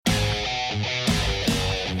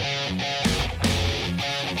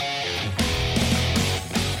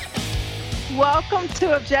Welcome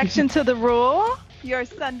to Objection to the Rule, your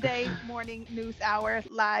Sunday morning news hour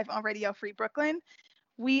live on Radio Free Brooklyn.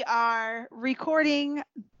 We are recording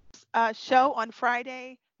a show on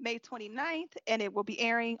Friday, May 29th, and it will be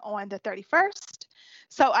airing on the 31st.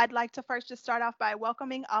 So I'd like to first just start off by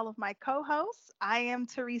welcoming all of my co-hosts. I am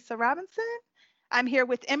Teresa Robinson. I'm here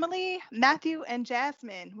with Emily, Matthew, and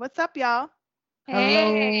Jasmine. What's up, y'all?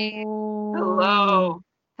 Hey. Hello.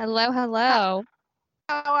 Hello.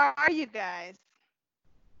 How are you guys?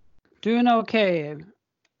 Doing okay.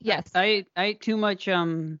 Yes. I ate too much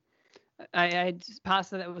I had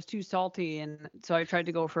pasta that was too salty, and so I tried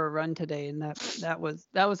to go for a run today, and that was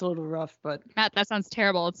a little rough, but Matt, that sounds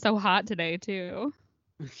terrible. It's so hot today too.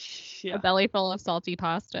 yeah. A belly full of salty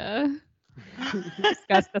pasta.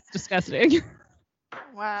 That's disgusting.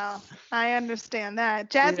 Wow, I understand that.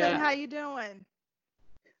 Jasmine, Yeah. how you doing?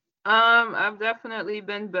 I've definitely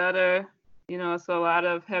been better. You know, it's a lot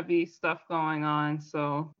of heavy stuff going on,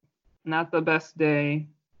 so not the best day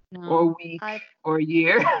or week or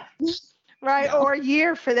year. Right, or a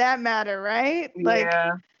year for that matter, right? Like,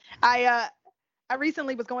 Yeah. I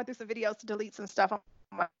recently was going through some videos to delete some stuff on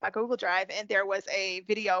my Google Drive, and there was a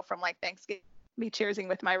video from like Thanksgiving, me cheersing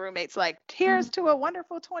with my roommates, like, "Here's to a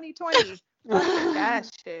wonderful 2020."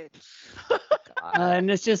 That shit.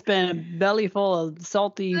 And it's just been a belly full of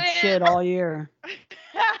salty shit all year.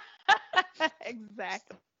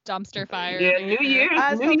 Exactly. Dumpster fire. Yeah, New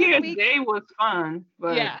Year's week- Day was fun,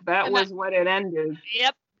 but Yeah, that and was when it ended.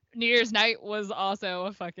 Yep. New Year's night was also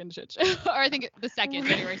a fucking shit show. Or I think the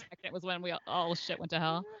January 2nd was when we all shit went to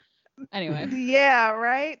hell. Anyway. Yeah,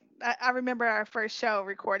 right. I remember our first show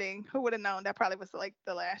recording. Who would have known that probably was like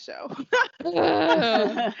the last show?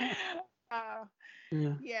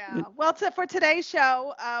 Yeah. Well, for today's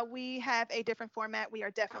show, we have a different format. We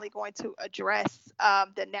are definitely going to address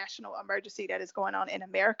the national emergency that is going on in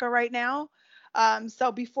America right now.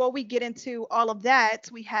 So before we get into all of that,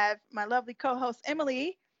 we have my lovely co-host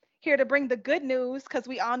Emily here to bring the good news, because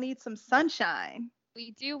we all need some sunshine.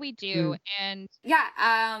 We do. And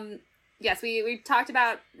yeah, yes, we talked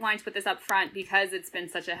about wanting to put this up front because it's been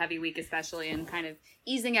such a heavy week, especially, and kind of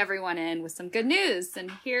easing everyone in with some good news.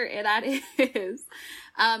 And here that is.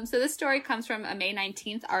 So this story comes from a May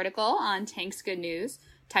 19th article on Tank's Good News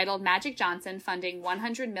titled "Magic Johnson Funding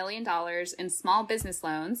 $100 Million in Small Business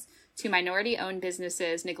Loans to Minority-Owned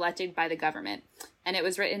Businesses Neglected by the Government." And it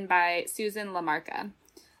was written by Susan Lamarca.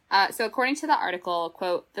 So according to the article,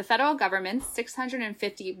 quote, "The federal government's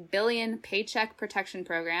 $650 billion Paycheck Protection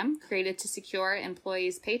Program, created to secure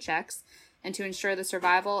employees' paychecks and to ensure the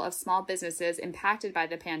survival of small businesses impacted by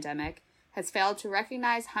the pandemic, has failed to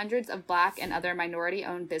recognize hundreds of Black and other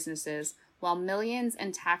minority-owned businesses, while millions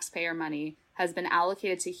in taxpayer money has been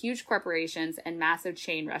allocated to huge corporations and massive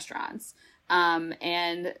chain restaurants."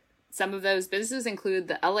 And some of those businesses include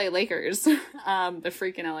the LA Lakers. The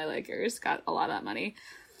freaking LA Lakers got a lot of that money.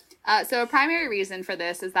 So a primary reason for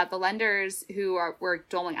this is that the lenders who were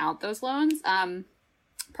doling out those loans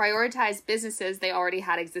prioritized businesses they already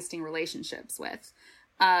had existing relationships with.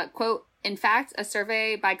 Quote, "In fact, a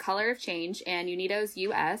survey by Color of Change and Unidos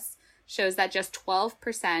US shows that just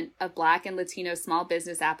 12% of Black and Latino small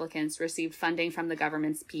business applicants received funding from the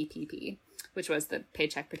government's PPP, which was the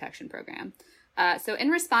Paycheck Protection Program. So in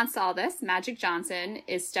response to all this, Magic Johnson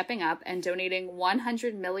is stepping up and donating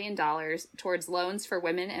 $100 million towards loans for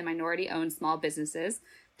women and minority-owned small businesses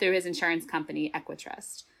through his insurance company,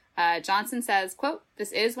 Equitrust. Johnson says, quote,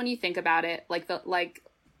 "This is, when you think about it, like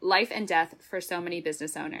life and death for so many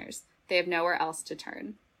business owners. They have nowhere else to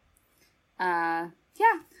turn." Yeah,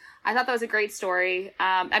 I thought that was a great story.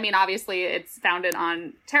 I mean, obviously, it's founded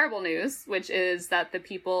on terrible news, which is that the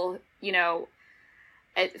people, you know,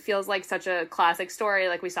 it feels like such a classic story,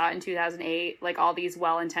 like we saw it in 2008, like all these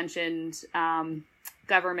well-intentioned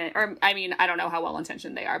government, or I mean, I don't know how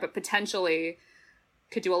well-intentioned they are, but potentially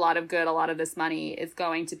could do a lot of good. A lot of this money is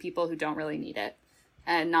going to people who don't really need it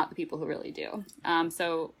and not the people who really do.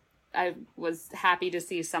 So I was happy to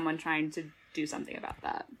see someone trying to do something about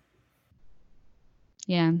that.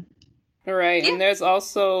 yeah. Right. And there's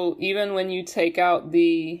also, even when you take out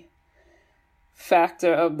the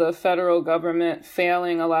factor of the federal government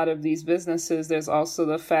failing a lot of these businesses, there's also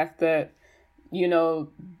the fact that, you know,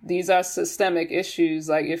 these are systemic issues.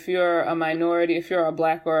 Like if you're a minority, if you're a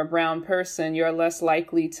Black or a brown person, you're less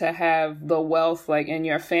likely to have the wealth like in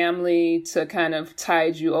your family to kind of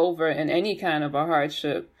tide you over in any kind of a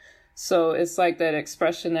hardship. So it's like that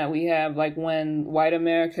expression that we have, like when white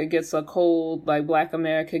America gets a cold, like Black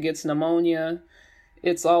America gets pneumonia.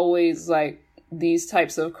 It's always like these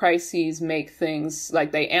types of crises make things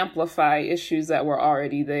like they amplify issues that were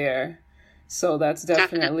already there. So that's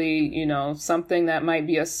definitely, you know, something that might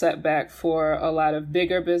be a setback for a lot of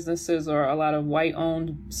bigger businesses or a lot of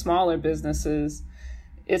white-owned smaller businesses.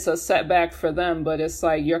 It's a setback for them, but it's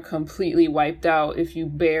like you're completely wiped out if you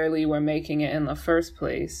barely were making it in the first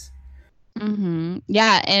place. Mm-hmm.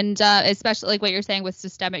 Yeah, and especially like what you're saying with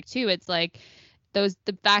systemic too. It's like the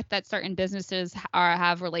fact that certain businesses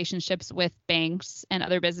have relationships with banks and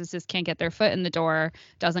other businesses can't get their foot in the door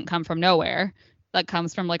doesn't come from nowhere. That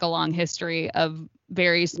comes from like a long history of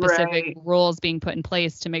very specific rules being put in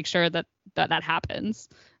place to make sure that happens.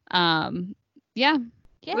 Yeah.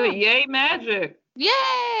 Good, yay, magic. Yay!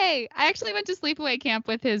 I actually went to sleepaway camp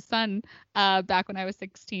with his son back when I was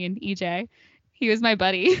 16, EJ. He was my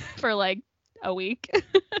buddy for like a week.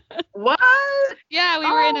 What? Yeah,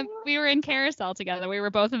 we were in carousel together. We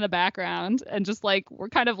were both in the background and just like we're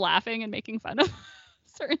kind of laughing and making fun of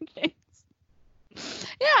certain things.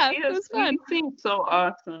 Yeah, it was fun. He seems so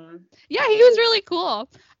awesome. Yeah, he was really cool.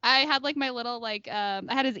 I had like my little like I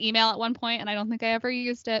had his email at one point and I don't think I ever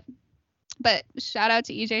used it. But shout out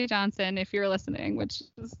to EJ Johnson if you're listening, which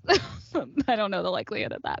is I don't know the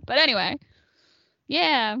likelihood of that. But anyway.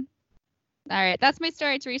 Yeah. All right, that's my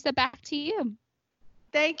story. Teresa, back to you.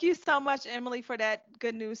 Thank you so much, Emily, for that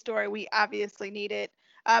good news story. We obviously need it.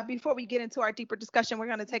 Before we get into our deeper discussion, we're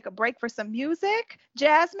going to take a break for some music.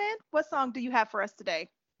 Jasmine, what song do you have for us today?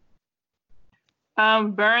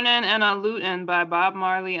 Burnin' and a Lootin' by Bob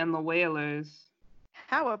Marley and the Wailers.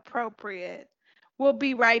 How appropriate. We'll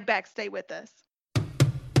be right back. Stay with us.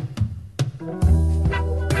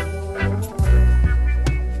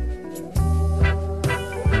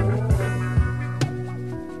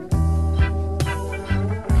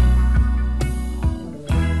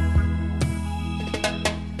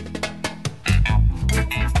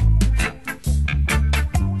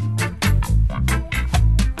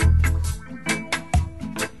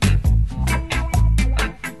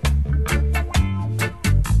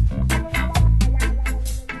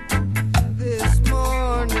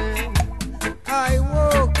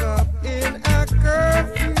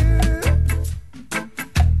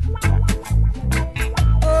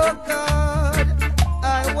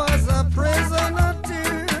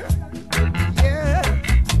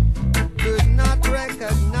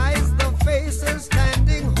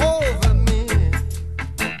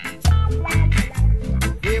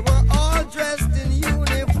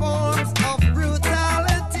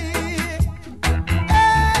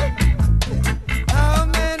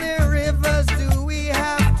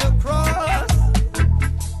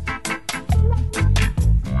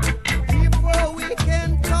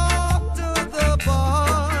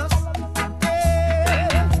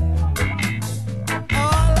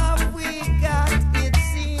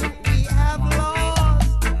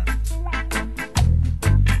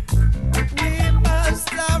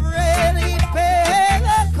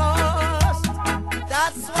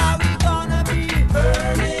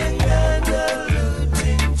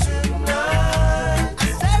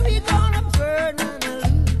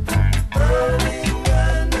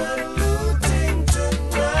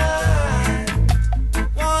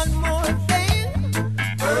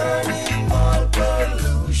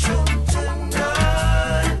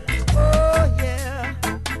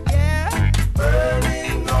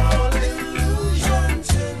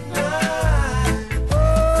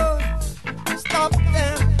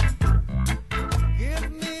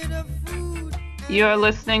 You're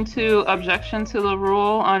listening to Objection to the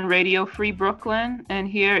Rule on Radio Free Brooklyn, and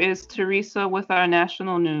here is Teresa with our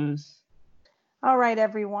national news. All right,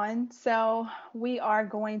 everyone. So we are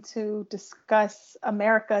going to discuss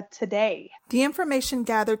America today. The information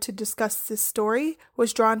gathered to discuss this story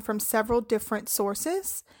was drawn from several different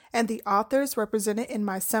sources, and the authors represented in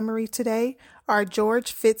my summary today are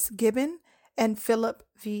George Fitzgibbon and Philip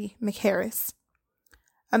V. McHarris.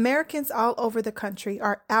 Americans all over the country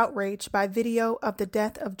are outraged by video of the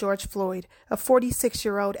death of George Floyd, a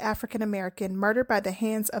 46-year-old African-American murdered by the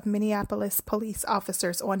hands of Minneapolis police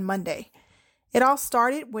officers on Monday. It all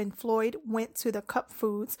started when Floyd went to the Cup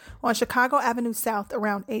Foods on Chicago Avenue South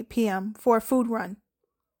around 8 p.m. for a food run.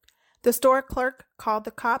 The store clerk called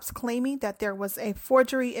the cops claiming that there was a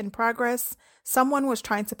forgery in progress. Someone was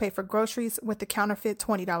trying to pay for groceries with a counterfeit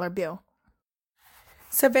 $20 bill.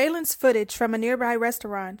 Surveillance footage from a nearby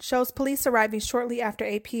restaurant shows police arriving shortly after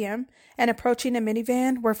 8 p.m. and approaching a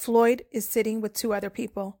minivan where Floyd is sitting with two other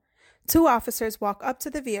people. Two officers walk up to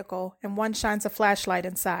the vehicle and one shines a flashlight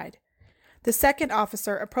inside. The second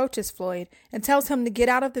officer approaches Floyd and tells him to get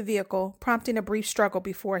out of the vehicle, prompting a brief struggle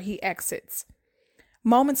before he exits.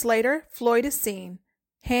 Moments later, Floyd is seen,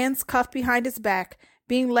 hands cuffed behind his back,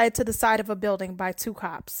 being led to the side of a building by two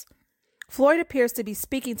cops. Floyd appears to be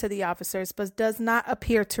speaking to the officers, but does not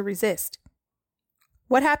appear to resist.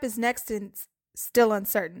 What happens next is still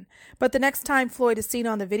uncertain, but the next time Floyd is seen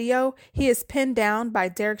on the video, he is pinned down by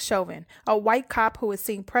Derek Chauvin, a white cop who is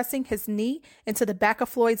seen pressing his knee into the back of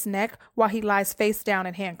Floyd's neck while he lies face down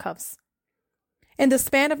in handcuffs. In the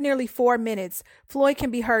span of nearly 4 minutes, Floyd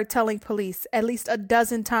can be heard telling police at least a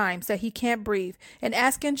dozen times that he can't breathe and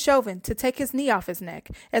asking Chauvin to take his knee off his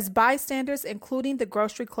neck, as bystanders, including the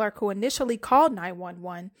grocery clerk who initially called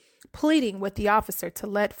 911, pleading with the officer to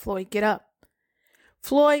let Floyd get up.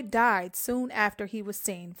 Floyd died soon after he was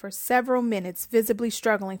seen for several minutes, visibly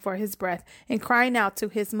struggling for his breath and crying out to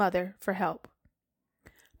his mother for help.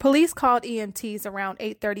 Police called EMTs around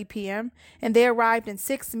 8:30 p.m., and they arrived in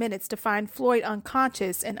 6 minutes to find Floyd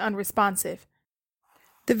unconscious and unresponsive.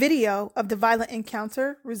 The video of the violent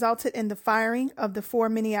encounter resulted in the firing of the 4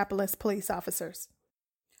 Minneapolis police officers.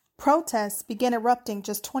 Protests began erupting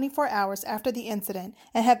just 24 hours after the incident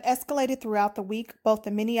and have escalated throughout the week, both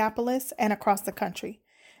in Minneapolis and across the country.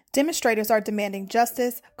 Demonstrators are demanding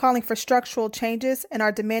justice, calling for structural changes, and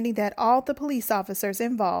are demanding that all the police officers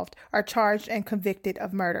involved are charged and convicted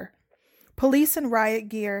of murder. Police in riot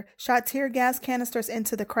gear shot tear gas canisters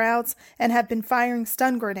into the crowds and have been firing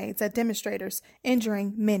stun grenades at demonstrators,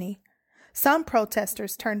 injuring many. Some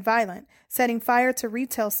protesters turned violent, setting fire to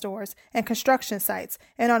retail stores and construction sites,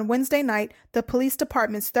 and on Wednesday night, the police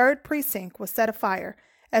department's 3rd precinct was set afire,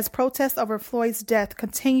 as protests over Floyd's death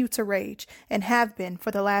continue to rage and have been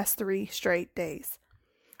for the last 3 straight days.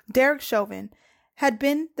 Derek Chauvin had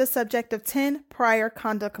been the subject of 10 prior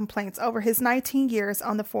conduct complaints over his 19 years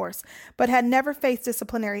on the force, but had never faced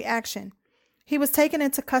disciplinary action. He was taken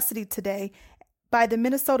into custody today by the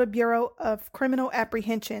Minnesota Bureau of Criminal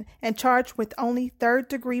Apprehension and charged with only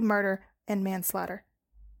 3rd-degree murder and manslaughter.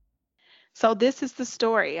 So this is the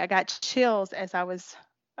story. I got chills as I was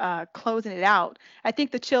closing it out. I think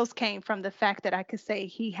the chills came from the fact that I could say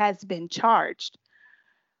he has been charged,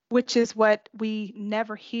 which is what we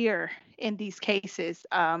never hear in these cases,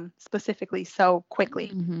 specifically so quickly.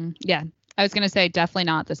 Mm-hmm. Yeah, I was going to say definitely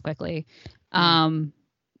not this quickly.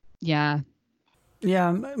 Yeah.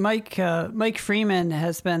 Yeah, Mike Freeman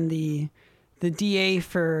has been the DA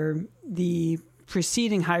for the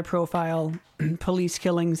preceding high-profile police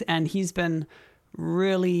killings, and he's been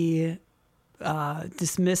really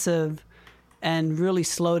dismissive and really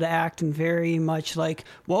slow to act, and very much like,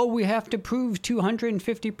 well, we have to prove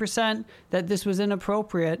 250% that this was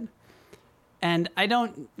inappropriate. And I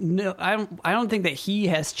don't think that he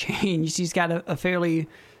has changed. He's got a fairly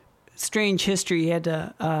strange history. He had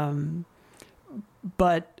to,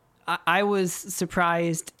 but I was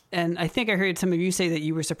surprised, and I think I heard some of you say that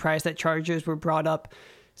you were surprised that charges were brought up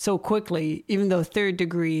so quickly, even though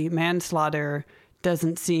 3rd-degree manslaughter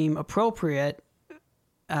doesn't seem appropriate.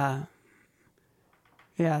 Yeah,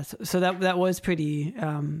 so that was pretty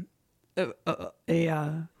a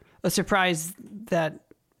surprise that,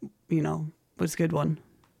 was a good one.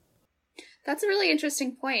 That's a really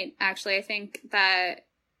interesting point, actually. I think that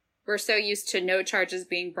we're so used to no charges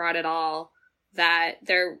being brought at all that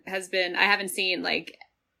there has been, I haven't seen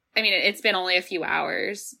it's been only a few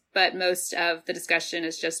hours, but most of the discussion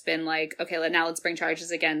has just been like, okay, now let's bring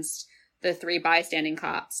charges against the 3 bystanding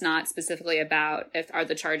cops, not specifically about are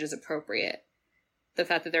the charges appropriate. The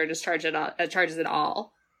fact that they're just charges at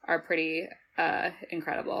all are pretty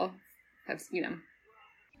incredible.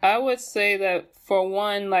 I would say that, for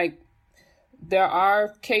one, there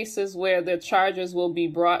are cases where the charges will be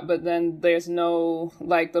brought, but then there's no,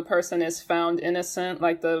 the person is found innocent,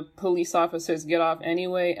 the police officers get off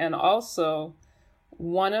anyway. And also,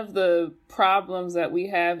 one of the problems that we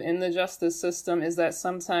have in the justice system is that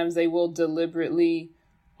sometimes they will deliberately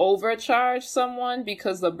overcharge someone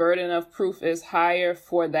because the burden of proof is higher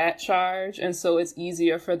for that charge, and so it's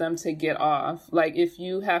easier for them to get off. If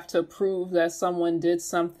you have to prove that someone did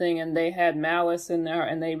something and they had malice in there,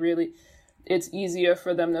 and it's easier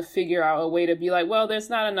for them to figure out a way to be like, well, there's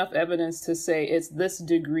not enough evidence to say it's this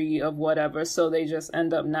degree of whatever, so they just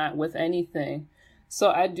end up not with anything. So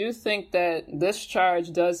I do think that this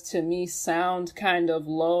charge does, to me, sound kind of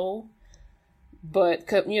low. But,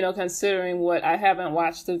 considering what, I haven't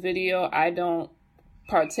watched the video, I don't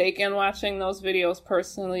partake in watching those videos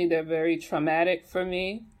personally. They're very traumatic for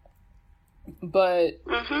me. But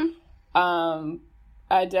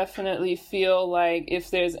I definitely feel like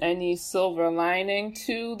if there's any silver lining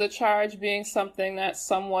to the charge being something that's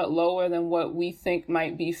somewhat lower than what we think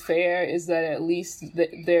might be fair, is that at least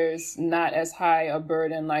there's not as high a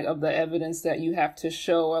burden of the evidence that you have to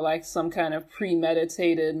show, or some kind of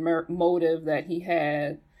premeditated motive that he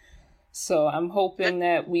had. So I'm hoping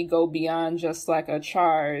that we go beyond just like a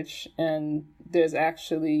charge and there's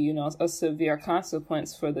actually, you know, a severe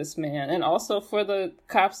consequence for this man and also for the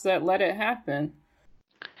cops that let it happen.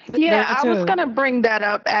 Yeah, I was going to bring that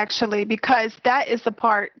up actually, because that is the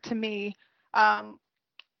part to me.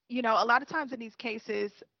 You know, a lot of times in these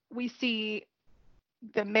cases, we see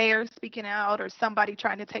the mayor speaking out or somebody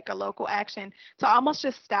trying to take a local action to almost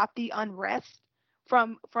just stop the unrest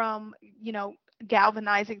from you know,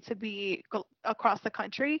 galvanizing to be across the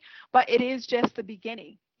country. But it is just the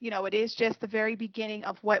beginning. You know, it is just the very beginning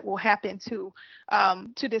of what will happen to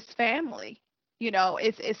this family. You know,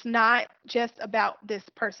 it's not just about this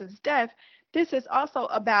person's death. This is also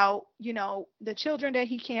about, you know, the children that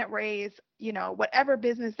he can't raise, you know, whatever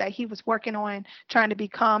business that he was working on trying to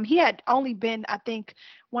become. He had only been, I think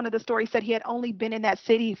one of the stories said he had only been in that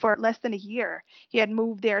city for less than a year. He had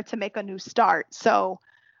moved there to make a new start. So,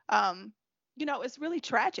 you know, it's really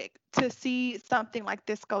tragic to see something like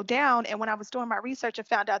this go down. And when I was doing my research and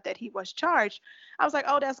found out that he was charged, I was like,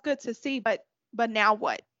 oh, that's good to see. But now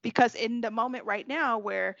what? Because in the moment right now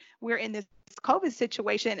where we're in this COVID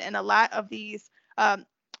situation and a lot of these,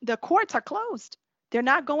 the courts are closed. They're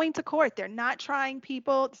not going to court. They're not trying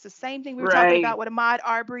people. It's the same thing we were talking about with Ahmaud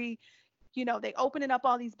Arbery. You know, they opening up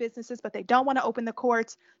all these businesses, but they don't want to open the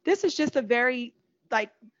courts. This is just a very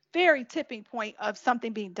tipping point of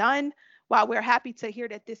something being done. While we're happy to hear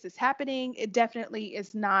that this is happening, it definitely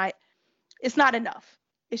is not, it's not enough.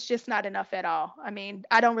 It's just not enough at all. I mean,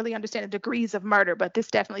 I don't really understand the degrees of murder, but this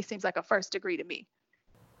definitely seems like a first degree to me.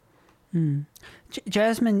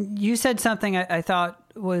 Jasmine, you said something I thought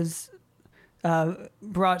was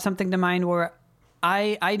brought something to mind where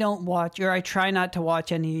I don't watch, or I try not to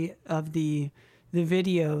watch any of the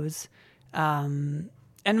videos.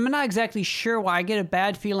 And I'm not exactly sure why. I get a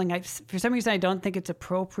bad feeling. For some reason, I don't think it's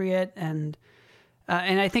appropriate, and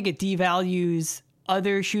I think it devalues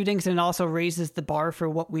other shootings and also raises the bar for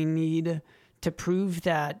what we need to prove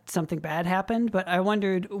that something bad happened. But I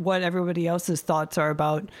wondered what everybody else's thoughts are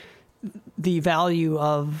about the value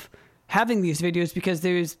of having these videos, because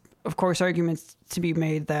there's, of course, arguments to be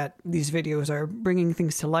made that these videos are bringing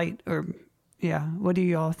things to light. Or, yeah, what do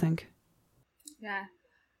you all think? Yeah.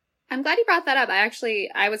 I'm glad you brought that up.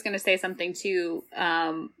 I was going to say something too,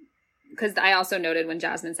 because I also noted when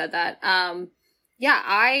Jasmine said that. Yeah,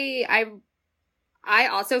 I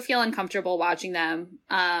also feel uncomfortable watching them,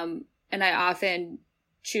 and I often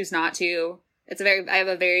choose not to. I have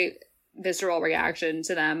a very visceral reaction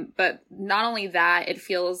to them. But not only that, it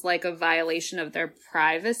feels like a violation of their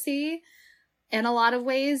privacy in a lot of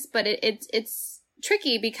ways. But it's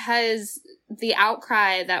tricky because the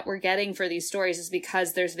outcry that we're getting for these stories is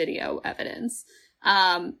because there's video evidence.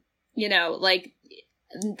 You know, like,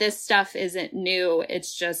 this stuff isn't new.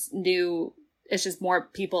 It's just new. It's just more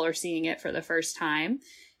people are seeing it for the first time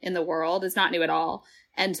in the world. It's not new at all.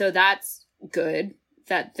 And so that's good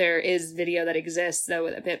that there is video that exists, so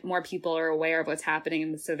a bit more people are aware of what's happening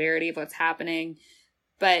and the severity of what's happening.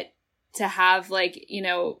 But to have, like, you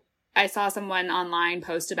know, I saw someone online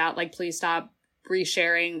post about, like, please stop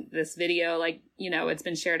resharing this video. Like, you know, it's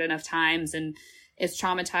been shared enough times and it's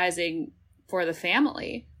traumatizing for the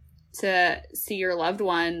family to see your loved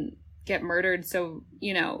one get murdered so,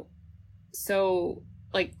 you know, so,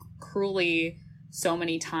 like, cruelly so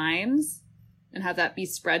many times and have that be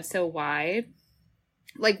spread so wide.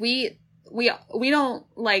 Like, we don't,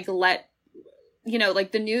 like, let, you know,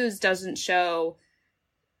 like, the news doesn't show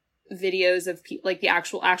videos of like the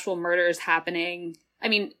actual murders happening. I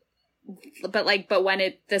mean, but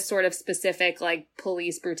when this sort of specific, like,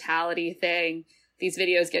 police brutality thing, these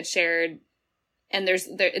videos get shared and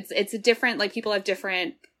it's a different, like, people have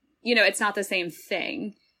different, you know, it's not the same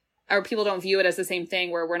thing, or people don't view it as the same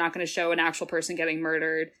thing, where we're not going to show an actual person getting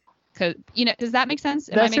murdered. Cause, you know, does that make sense?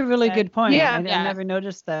 That's a really good point. Yeah. I never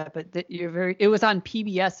noticed that, but it was on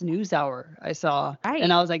PBS NewsHour I saw, right.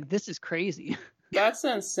 And I was like, this is crazy. That's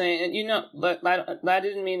insane. And, you know, I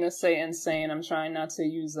didn't mean to say insane. I'm trying not to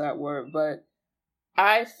use that word, but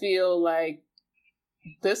I feel like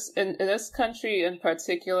in this country in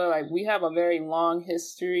particular, like, we have a very long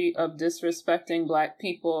history of disrespecting Black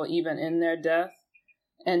people, even in their death,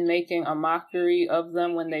 and making a mockery of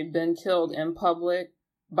them when they've been killed in public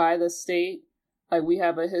by the state. Like, we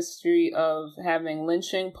have a history of having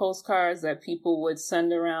lynching postcards that people would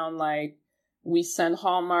send around, like we send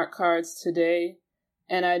Hallmark cards today.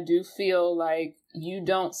 And I do feel like you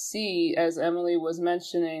don't see, as Emily was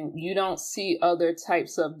mentioning, you don't see other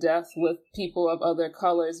types of death with people of other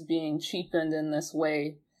colors being cheapened in this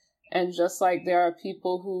way. And just like there are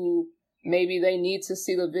people who maybe they need to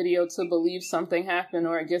see the video to believe something happened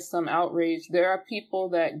or it gets them outraged, there are people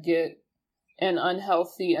that get an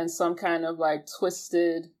unhealthy and some kind of like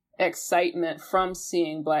twisted excitement from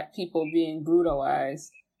seeing Black people being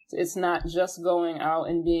brutalized. It's not just going out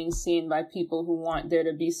and being seen by people who want there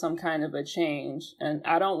to be some kind of a change. And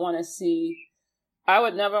I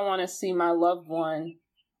would never want to see my loved one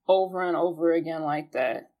over and over again like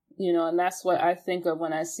that. You know, and that's what I think of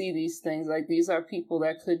when I see these things. Like, these are people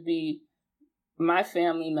that could be my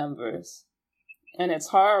family members. And it's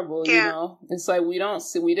horrible, you know. It's like we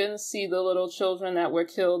didn't see the little children that were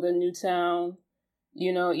killed in Newtown.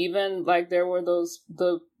 You know, even like there were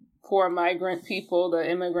the poor migrant people, the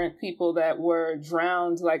immigrant people that were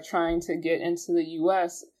drowned, like trying to get into the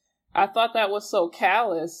U.S. I thought that was so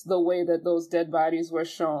callous, the way that those dead bodies were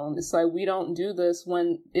shown. It's like, we don't do this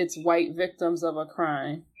when it's white victims of a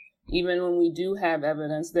crime, even when we do have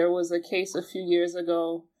evidence. There was a case a few years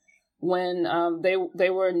ago when they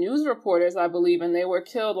were news reporters, I believe, and they were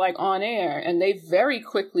killed like on air, and they very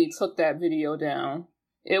quickly took that video down.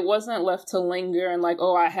 It wasn't left to linger and like,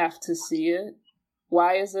 oh, I have to see it.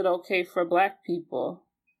 Why is it okay for Black people?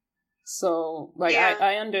 So, like,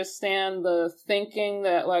 I understand the thinking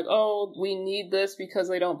that, like, oh, we need this because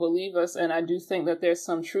they don't believe us, and I do think that there's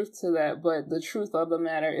some truth to that, but the truth of the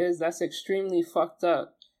matter is that's extremely fucked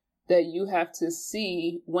up, that you have to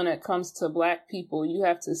see, when it comes to Black people, you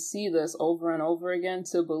have to see this over and over again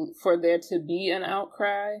for there to be an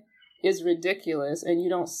outcry is ridiculous, and you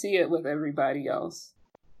don't see it with everybody else.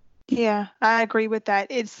 Yeah, I agree with that.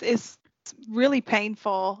 It's really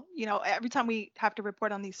painful. You know, every time we have to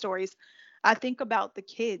report on these stories, I think about the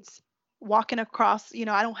kids walking across. You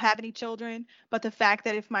know, I don't have any children, but the fact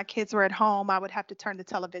that if my kids were at home, I would have to turn the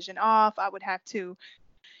television off. I would have to,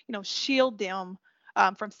 you know, shield them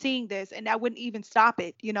from seeing this, and that wouldn't even stop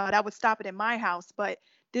it. You know, that would stop it in my house. But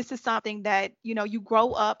this is something that, you know, you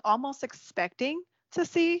grow up almost expecting to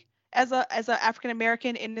see as a African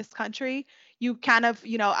American in this country. You kind of,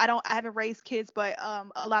 you know, I haven't raised kids, but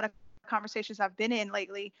a lot of conversations I've been in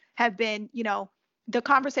lately have been, you know, the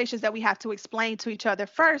conversations that we have to explain to each other.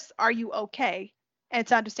 First, are you okay? And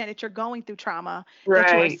to understand that you're going through trauma, right,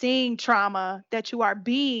 that you are seeing trauma, that you are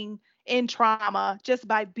being in trauma just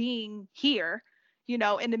by being here, you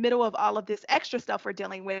know, in the middle of all of this extra stuff we're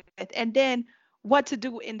dealing with. And then what to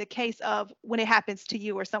do in the case of when it happens to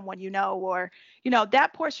you or someone you know, or, you know,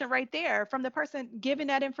 that portion right there from the person giving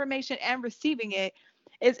that information and receiving it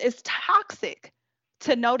is toxic,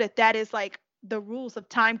 to know that that is like the rules of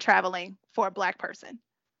time traveling for a Black person,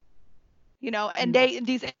 you know, and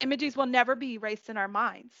these images will never be erased in our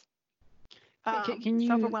minds. Can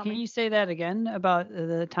you say that again about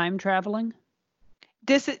the time traveling?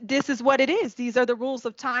 This is what it is. These are the rules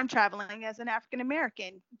of time traveling as an African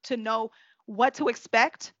American, to know what to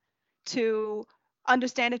expect, to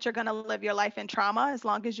understand that you're going to live your life in trauma as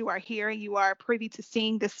long as you are here and you are privy to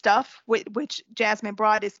seeing this stuff, which Jasmine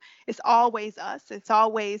brought is always us. It's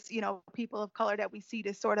always, you know, people of color that we see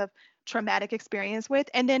this sort of traumatic experience with.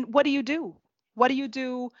 And then what do you do? What do you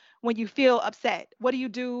do when you feel upset? What do you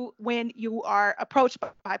do when you are approached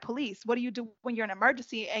by police? What do you do when you're in an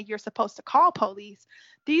emergency and you're supposed to call police?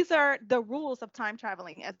 These are the rules of time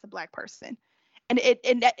traveling as a Black person. And it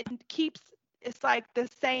keeps, it's like the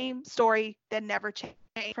same story that never changed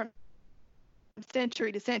from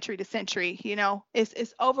century to century to century. You know,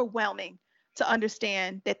 it's overwhelming to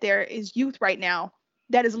understand that there is youth right now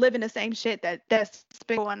that is living the same shit that's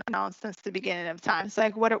been going on since the beginning of time. It's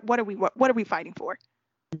like, what are we fighting for?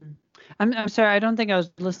 I'm sorry, I don't think I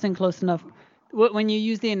was listening close enough. When you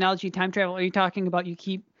use the analogy time travel, are you talking about you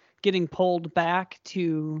keep getting pulled back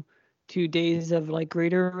to days of like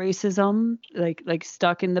greater racism, like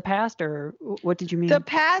stuck in the past, or what did you mean? The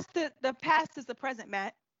past is the present,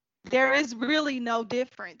 Matt. There is really no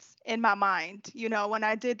difference in my mind. You know, when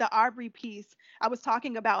I did the Arbery piece, I was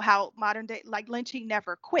talking about how modern day, like, lynching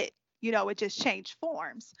never quit. You know, it just changed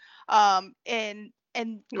forms. And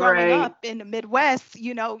growing up in the Midwest,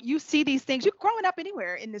 you know, you see these things. You're growing up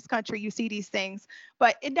anywhere in this country, you see these things,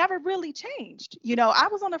 but it never really changed. You know, I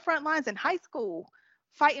was on the front lines in high school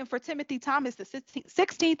fighting for Timothy Thomas, the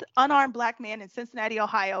 16th unarmed Black man in Cincinnati,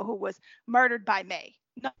 Ohio, who was murdered by May,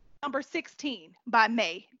 number 16 by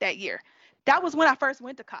May that year. That was when I first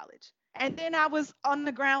went to college. And then I was on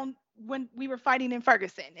the ground when we were fighting in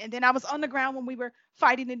Ferguson. And then I was on the ground when we were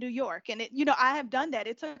fighting in New York. And you know, I have done that.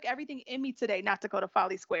 It took everything in me today not to go to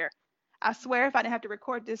Folly Square. I swear, if I didn't have to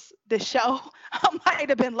record this show, I might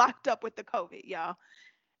have been locked up with the COVID, y'all.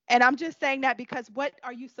 And I'm just saying that because what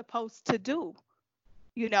are you supposed to do?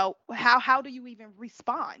 You know, how do you even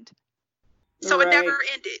respond? So It never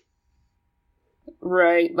ended.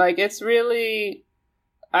 Right. Like, it's really,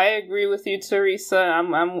 I agree with you, Teresa.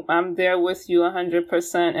 I'm there with you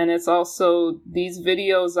 100%. And it's also, these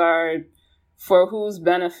videos are for whose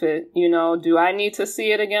benefit? You know, do I need to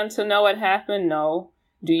see it again to know it happened? No.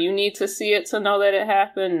 Do you need to see it to know that it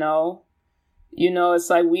happened? No. You know, it's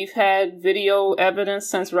like we've had video evidence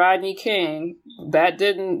since Rodney King. That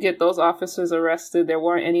didn't get those officers arrested. There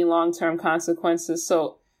weren't any long-term consequences.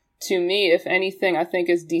 So to me, if anything, I think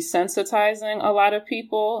it's desensitizing a lot of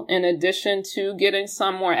people in addition to getting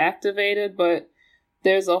some more activated. But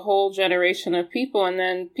there's a whole generation of people, and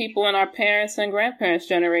then people in our parents' and grandparents'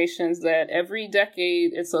 generations, that every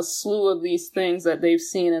decade it's a slew of these things that they've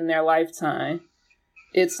seen in their lifetime.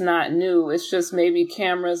 It's not new. It's just maybe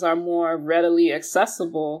cameras are more readily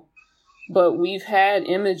accessible. But we've had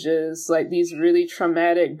images, like these really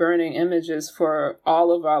traumatic burning images, for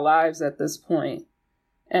all of our lives at this point.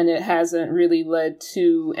 And it hasn't really led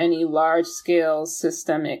to any large-scale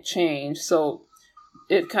systemic change. So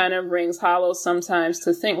it kind of rings hollow sometimes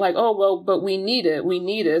to think like, oh, well, but we need it. We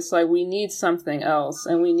need it. It's like we need something else,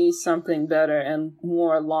 and we need something better and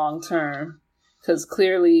more long-term. Because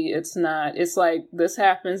clearly it's not. It's like this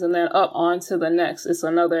happens and then up on to the next. It's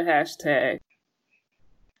another hashtag.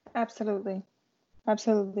 Absolutely.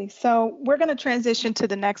 Absolutely. So we're going to transition to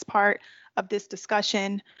the next part of this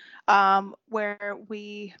discussion, where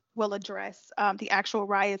we will address the actual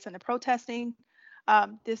riots and the protesting.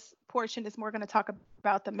 This portion is more going to talk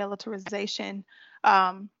about the militarization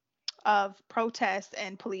of protests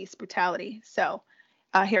and police brutality. So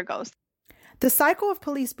here goes. The cycle of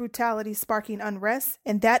police brutality sparking unrest,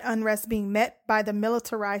 and that unrest being met by the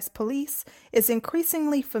militarized police, is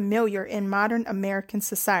increasingly familiar in modern American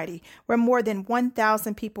society, where more than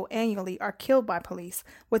 1,000 people annually are killed by police,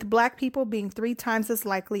 with Black people being 3 times as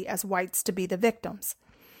likely as whites to be the victims.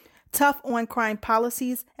 Tough on-crime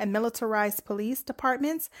policies and militarized police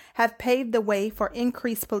departments have paved the way for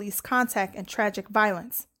increased police contact and tragic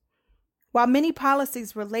violence. While many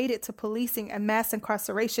policies related to policing and mass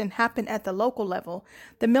incarceration happen at the local level,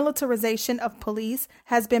 the militarization of police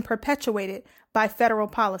has been perpetuated by federal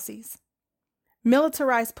policies.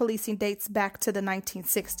 Militarized policing dates back to the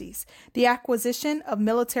 1960s. The acquisition of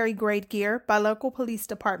military-grade gear by local police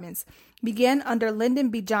departments began under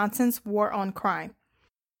Lyndon B. Johnson's War on Crime.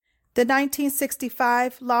 The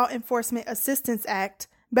 1965 Law Enforcement Assistance Act,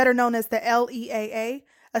 better known as the LEAA,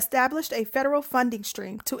 established a federal funding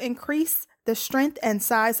stream to increase the strength and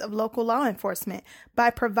size of local law enforcement by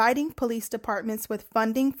providing police departments with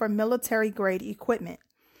funding for military-grade equipment.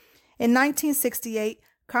 In 1968,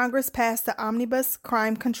 Congress passed the Omnibus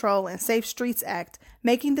Crime Control and Safe Streets Act,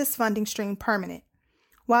 making this funding stream permanent.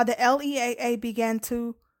 While the LEAA began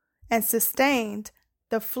to and sustained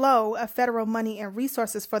the flow of federal money and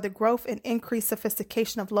resources for the growth and increased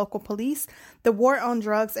sophistication of local police, the war on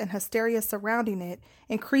drugs and hysteria surrounding it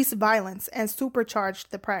increased violence and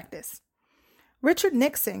supercharged the practice. Richard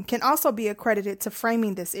Nixon can also be accredited to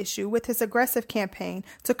framing this issue with his aggressive campaign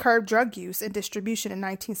to curb drug use and distribution in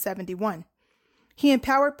 1971. He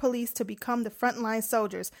empowered police to become the frontline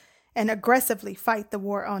soldiers and aggressively fight the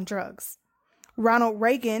war on drugs. Ronald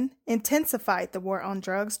Reagan intensified the war on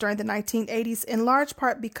drugs during the 1980s in large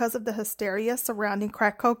part because of the hysteria surrounding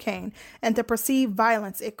crack cocaine and the perceived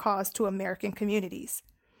violence it caused to American communities.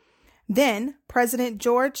 Then, President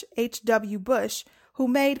George H.W. Bush, who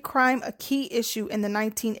made crime a key issue in the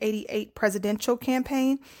 1988 presidential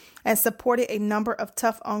campaign and supported a number of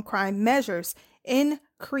tough on crime measures,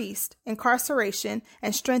 increased incarceration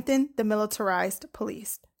and strengthened the militarized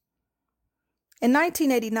police. In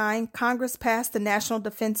 1989, Congress passed the National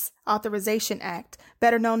Defense Authorization Act,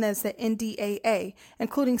 better known as the NDAA,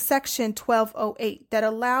 including Section 1208, that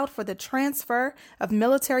allowed for the transfer of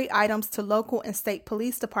military items to local and state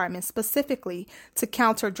police departments specifically to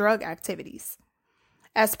counter drug activities.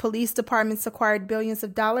 As police departments acquired billions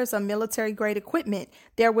of dollars on military-grade equipment,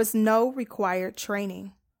 there was no required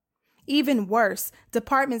training. Even worse,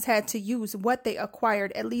 departments had to use what they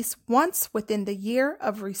acquired at least once within the year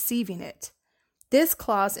of receiving it. This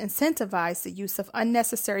clause incentivized the use of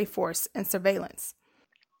unnecessary force and surveillance.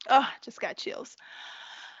 Oh, just got chills.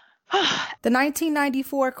 The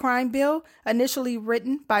 1994 crime bill, initially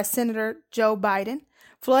written by Senator Joe Biden,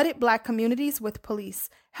 flooded Black communities with police,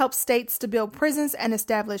 helped states to build prisons, and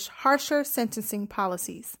establish harsher sentencing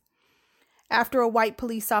policies. After a white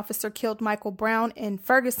police officer killed Michael Brown in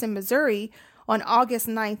Ferguson, Missouri, on August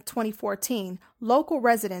 9, 2014, local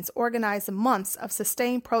residents organized months of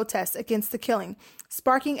sustained protests against the killing,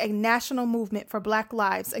 sparking a national movement for Black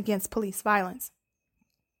lives against police violence.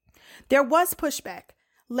 There was pushback.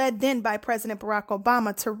 led then by President Barack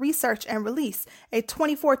Obama, to research and release a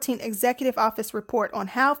 2014 Executive Office report on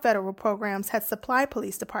how federal programs had supplied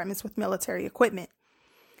police departments with military equipment.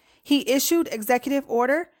 He issued Executive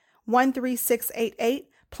Order 13688,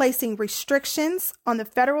 placing restrictions on the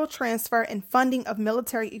federal transfer and funding of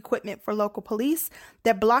military equipment for local police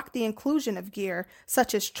that blocked the inclusion of gear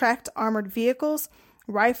such as tracked armored vehicles,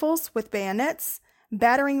 rifles with bayonets,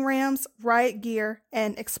 battering rams, riot gear,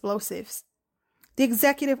 and explosives. The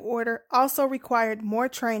executive order also required more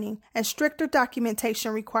training and stricter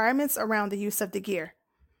documentation requirements around the use of the gear.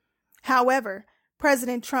 However,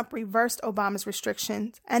 President Trump reversed Obama's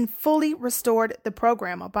restrictions and fully restored the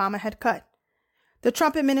program Obama had cut. The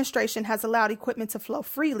Trump administration has allowed equipment to flow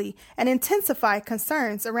freely and intensified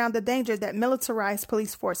concerns around the danger that militarized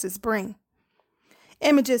police forces bring.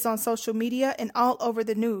 Images on social media and all over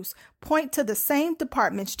the news point to the same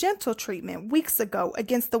department's gentle treatment weeks ago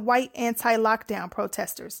against the white anti-lockdown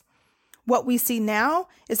protesters. What we see now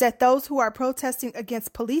is that those who are protesting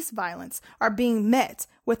against police violence are being met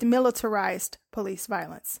with militarized police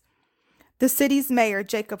violence. The city's mayor,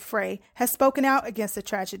 Jacob Frey, has spoken out against the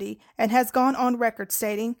tragedy and has gone on record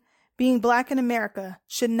stating, being Black in America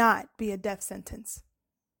should not be a death sentence.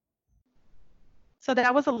 So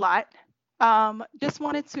that was a lot. Just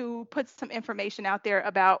wanted to put some information out there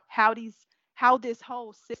about how this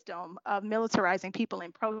whole system of militarizing people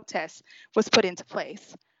in protests was put into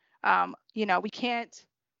place. We can't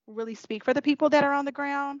really speak for the people that are on the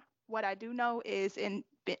ground. What I do know is in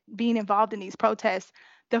being involved in these protests,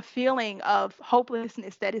 the feeling of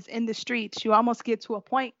hopelessness that is in the streets, you almost get to a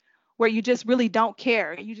point where you just really don't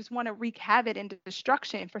care. You just want to wreak havoc and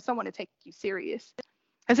destruction for someone to take you serious.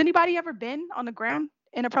 Has anybody ever been on the ground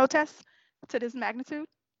in a protest to this magnitude?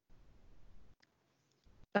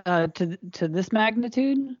 To this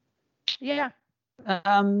magnitude? Yeah.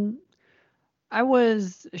 I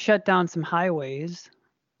was shut down some highways.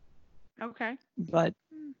 Okay. But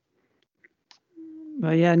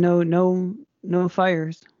yeah, no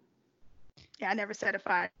fires. Yeah, I never set a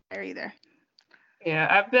fire either. Yeah,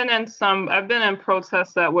 I've been in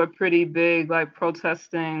protests that were pretty big, like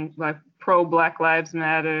protesting like pro Black Lives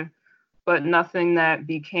Matter, but nothing that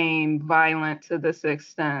became violent to this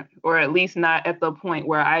extent, or at least not at the point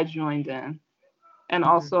where I joined in. And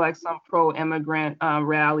also like some pro-immigrant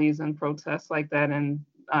rallies and protests like that in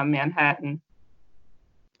Manhattan.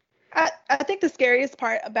 I think the scariest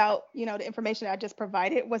part about, the information I just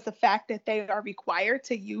provided was the fact that they are required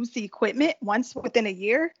to use the equipment once within a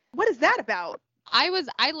year. What is that about?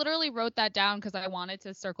 I literally wrote that down because I wanted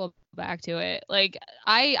to circle back to it. Like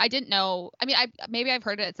I didn't know. I mean, maybe I've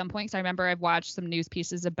heard it at some point because I remember I've watched some news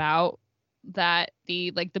pieces about that,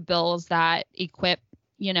 the bills that equip,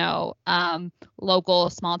 local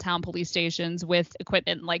small town police stations with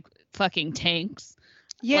equipment like fucking tanks.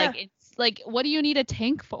 Yeah. Like it's like, what do you need a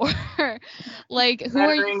tank for? Like, who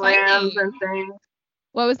are you fighting? And things.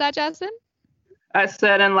 What was that, Justin? I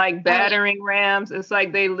said, and like battering rams, it's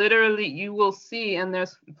like they literally, you will see, and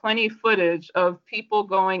there's plenty of footage of people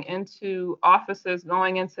going into offices,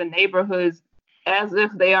 going into neighborhoods as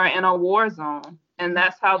if they are in a war zone. And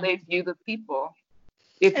that's how they view the people.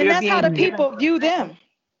 And that's how the people view them.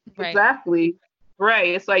 Exactly. Right.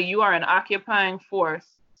 It's like you are an occupying force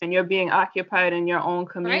and you're being occupied in your own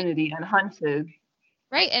community and hunted.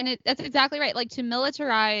 Right. And that's exactly right. Like, to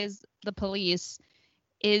militarize the police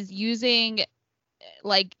is using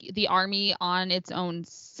like the army on its own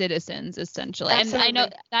citizens, essentially. Absolutely. And I know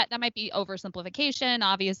that might be oversimplification.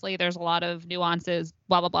 Obviously, there's a lot of nuances,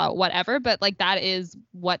 blah, blah, blah, whatever. But like, that is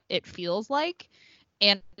what it feels like.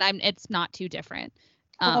 And it's not too different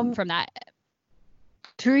from that.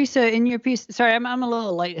 Teresa, in your piece, sorry, I'm a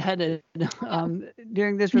little lightheaded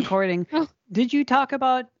during this recording. Did you talk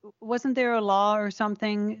about, wasn't there a law or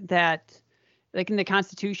something that, like in the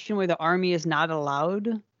Constitution, where the army is not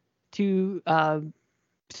allowed to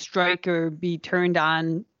strike or be turned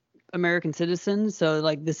on American citizens? So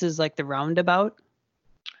like this is like the roundabout?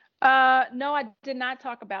 No, I did not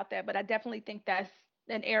talk about that, but I definitely think that's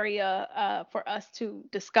an area for us to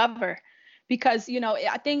discover, because,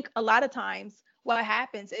 I think a lot of times what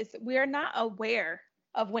happens is we're not aware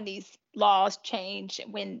of when these laws change,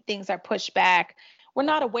 when things are pushed back. We're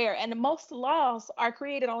not aware. And most laws are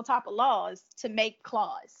created on top of laws to make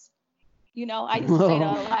clause. I used to say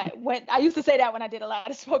that a lot. I used to say that when I did a lot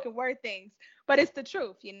of spoken word things, but it's the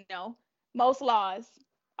truth. Most laws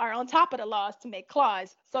are on top of the laws to make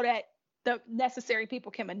clause so that the necessary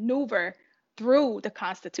people can maneuver through the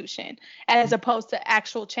Constitution, as opposed to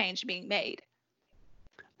actual change being made.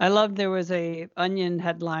 I love, there was a Onion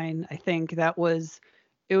headline, I think, it was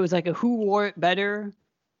like a who wore it better,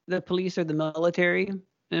 the police or the military?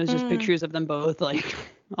 And it was just pictures of them both like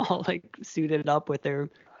all like suited up with their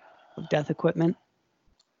death equipment.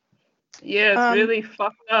 Yeah, it's really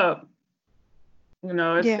fucked up. You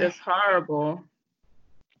know, it's horrible.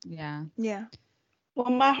 Yeah. Yeah. Well,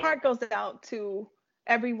 my heart goes out to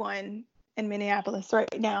everyone in Minneapolis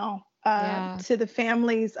right now, to the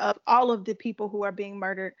families of all of the people who are being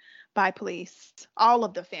murdered by police, all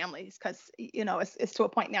of the families, because, you know, it's to a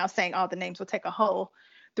point now saying all the names will take a whole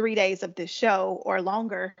 3 days of this show or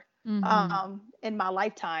longer in my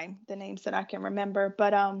lifetime, the names that I can remember.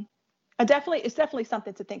 But it's definitely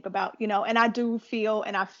something to think about, you know, and I do feel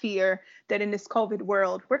and I fear that in this COVID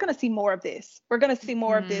world, we're going to see more of this. We're going to see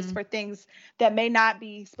more of this for things that may not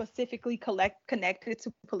be specifically connected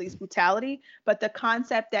to police brutality, but the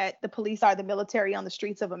concept that the police are the military on the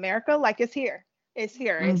streets of America, like it's here. It's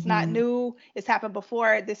here. It's not new. It's happened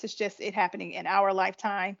before. This is just it happening in our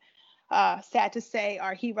lifetime. Sad to say,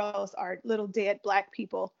 our heroes are little dead Black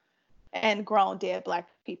people and grown dead Black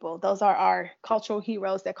people. Those are our cultural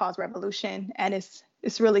heroes that cause revolution, and it's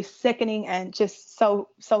really sickening and just so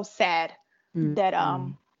sad that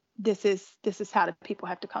this is how the people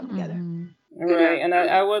have to come together. Right, and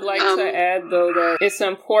I would like to add though that it's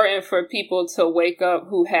important for people to wake up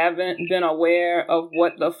who haven't been aware of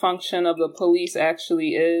what the function of the police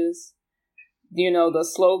actually is. You know, the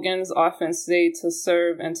slogans often say to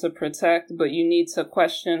serve and to protect, but you need to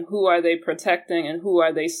question who are they protecting and who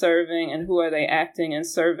are they serving and who are they acting in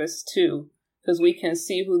service to, because we can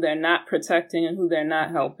see who they're not protecting and who they're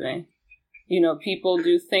not helping. You know, people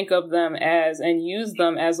do think of them as and use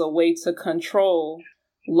them as a way to control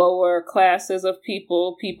lower classes of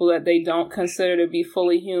people that they don't consider to be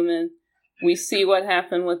fully human. We see what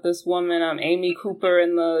happened with this woman, Amy Cooper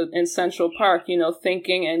in Central Park, you know,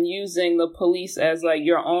 thinking and using the police as like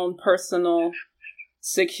your own personal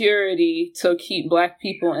security to keep Black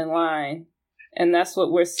people in line. And that's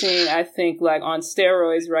what we're seeing, I think, like on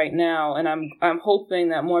steroids right now. And I'm hoping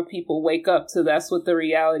that more people wake up to that's what the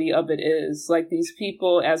reality of it is. Like these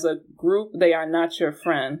people as a group, they are not your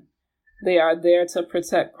friend. They are there to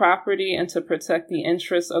protect property and to protect the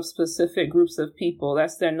interests of specific groups of people.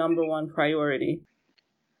 That's their number one priority.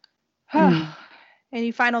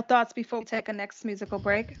 Any final thoughts before we take a next musical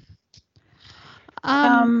break?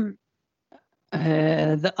 Off.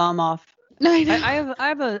 No, I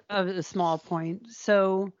have a small point.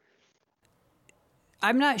 So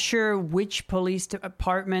I'm not sure which police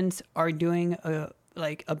departments are doing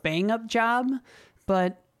a bang up job,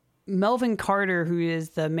 but Melvin Carter, who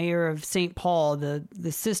is the mayor of St. Paul,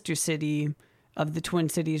 the sister city of the Twin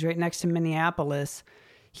Cities right next to Minneapolis,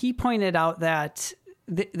 he pointed out that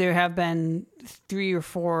there have been 3 or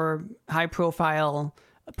 4 high-profile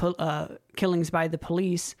killings by the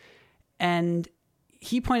police. And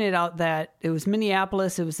he pointed out that it was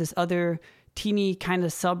Minneapolis, it was this other teeny kind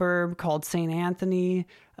of suburb called St. Anthony.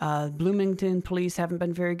 Bloomington police haven't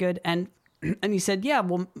been very good. And he said, yeah,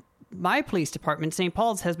 well, my police department, St.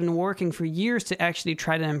 Paul's, has been working for years to actually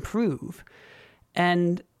try to improve.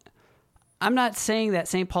 And I'm not saying that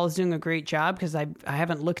St. Paul is doing a great job because I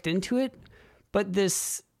haven't looked into it, but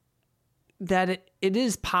it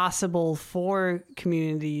is possible for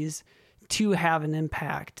communities to have an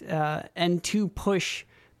impact and to push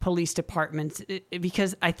police departments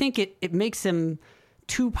because I think it makes them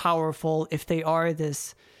too powerful if they are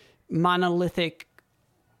this monolithic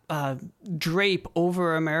drape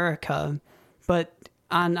over America, but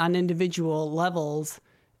on individual levels,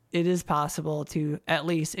 it is possible to at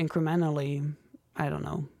least incrementally, I don't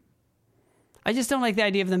know. I just don't like the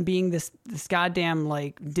idea of them being this goddamn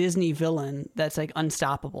like Disney villain that's like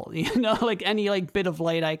unstoppable, you know, like any like bit of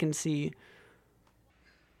light I can see.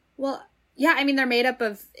 Well, yeah, I mean, they're made up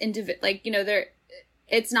of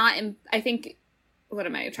it's not, I think, what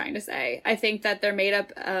am I trying to say? I think that they're made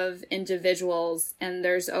up of individuals and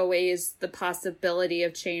there's always the possibility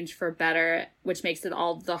of change for better, which makes it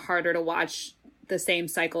all the harder to watch the same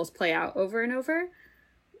cycles play out over and over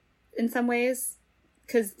in some ways.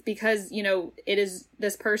 Because, you know, it is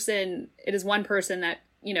one person that,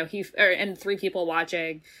 you know, and 3 people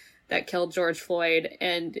watching that killed George Floyd.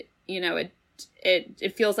 And, you know,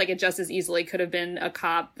 it feels like it just as easily could have been a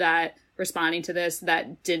cop that responding to this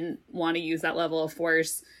that didn't want to use that level of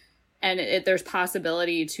force. And there's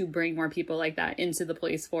possibility to bring more people like that into the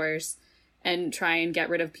police force and try and get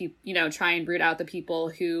rid of people, you know, try and root out the people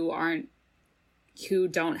who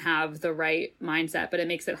don't have the right mindset. But it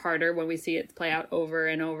makes it harder when we see it play out over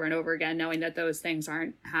and over and over again, knowing that those things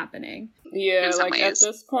aren't happening. Yeah, like at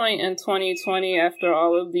this point in 2020, after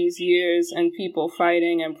all of these years and people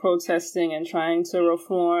fighting and protesting and trying to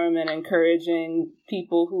reform and encouraging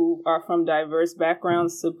people who are from diverse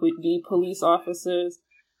backgrounds to be police officers,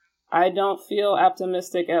 I don't feel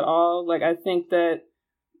optimistic at all. Like, I think that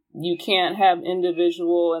you can't have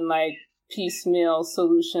individual and like piecemeal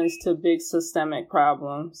solutions to big systemic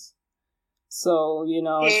problems. So, you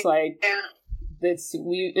know, it's like it's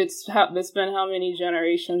been how many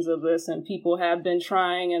generations of this, and people have been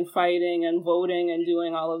trying and fighting and voting and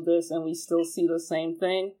doing all of this, and we still see the same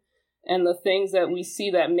thing. And the things that we see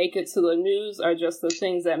that make it to the news are just the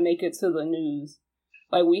things that make it to the news.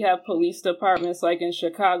 Like, we have police departments like in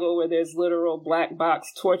Chicago where there's literal black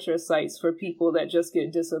box torture sites for people that just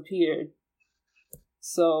get disappeared.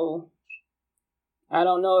 So I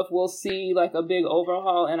don't know if we'll see like a big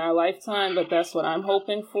overhaul in our lifetime, but that's what I'm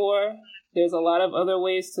hoping for. There's a lot of other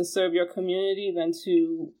ways to serve your community than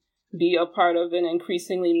to be a part of an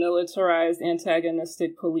increasingly militarized,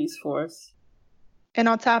 antagonistic police force. And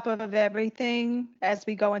on top of everything, as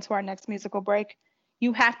we go into our next musical break,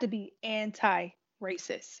 you have to be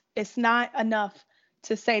anti-racist. It's not enough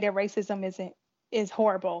to say that racism is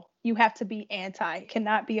horrible. You have to be anti. It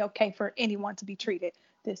cannot be okay for anyone to be treated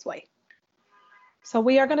this way. So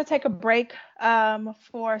we are going to take a break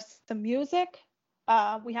for some music.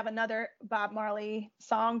 We have another Bob Marley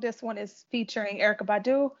song. This one is featuring Erykah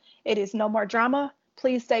Badu. It is No More Drama.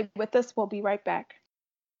 Please stay with us. We'll be right back.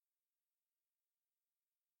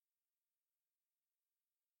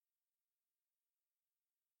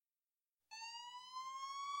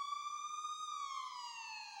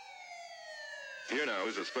 Here now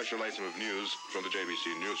is a special item of news from the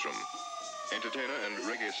JBC Newsroom. Entertainer and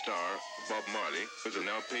reggae star Bob Marley is a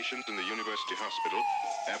now patient in the University Hospital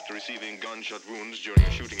after receiving gunshot wounds during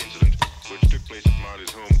a shooting incident which took place at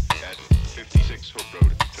Marley's home at 56 Hope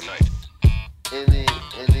Road tonight. Any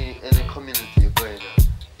community you're going on,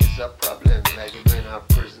 it's a problem. Like you're going to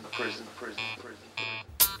prison.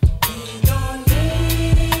 We don't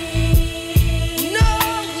need, no,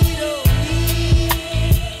 we don't need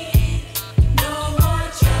no more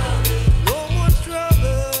trouble. No more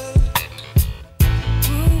trouble.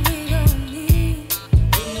 We don't need,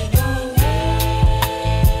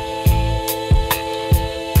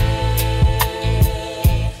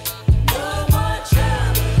 no more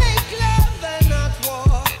trouble. Make love and not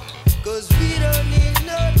war, 'cause we don't need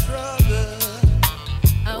no trouble.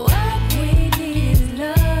 What we need is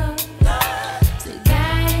love, to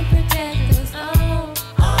guide and protect us all.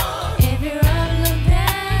 If you're up, look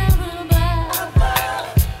down above.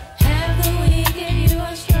 Have the weak if you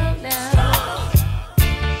are strong now.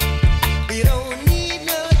 We don't need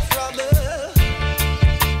no trouble.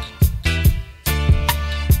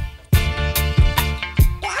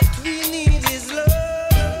 What we need is love.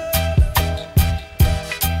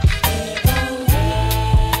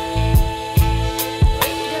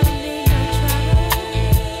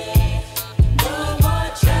 No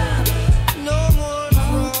more trouble. No more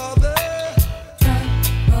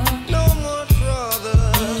trouble.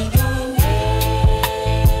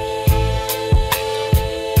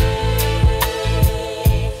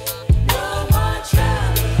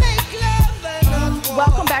 Make love and not war.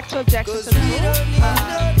 Welcome back to Objection to the Rule.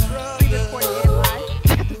 Pre-recorded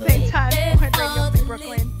live at the same time on Radio Free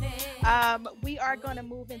Brooklyn. We are going to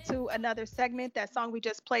move into another segment. That song we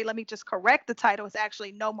just played, let me just correct the title, is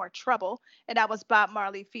actually No More Trouble, and that was Bob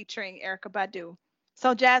Marley featuring Erykah Badu.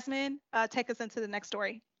 So Jasmine, take us into the next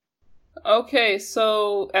story. Okay,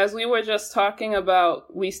 so as we were just talking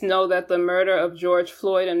about, we know that the murder of George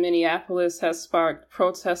Floyd in Minneapolis has sparked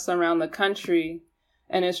protests around the country,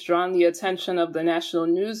 and it's drawn the attention of the national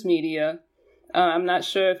news media. I'm not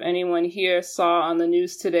sure if anyone here saw on the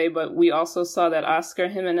news today, but we also saw that Oscar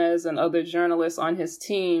Jimenez and other journalists on his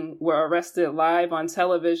team were arrested live on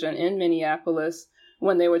television in Minneapolis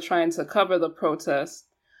when they were trying to cover the protest.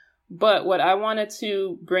 But what I wanted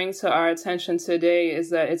to bring to our attention today is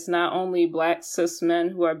that it's not only Black cis men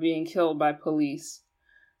who are being killed by police.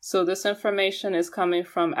 So this information is coming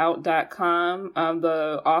from Out.com.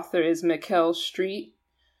 The author is Mikkel Street.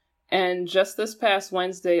 And just this past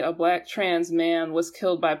Wednesday, a Black trans man was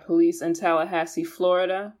killed by police in Tallahassee,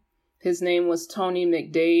 Florida. His name was Tony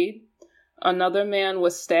McDade. Another man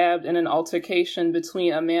was stabbed in an altercation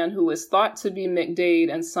between a man who was thought to be McDade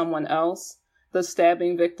and someone else. The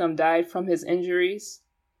stabbing victim died from his injuries.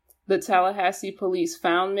 The Tallahassee police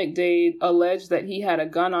found McDade, alleged that he had a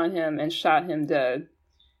gun on him, and shot him dead.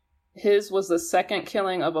 His was the second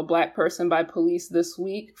killing of a Black person by police this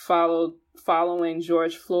week, following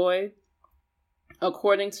George Floyd.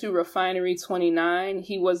 According to Refinery 29,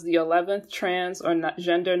 he was the 11th trans or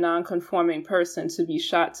gender nonconforming person to be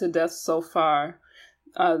shot to death so far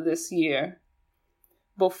this year.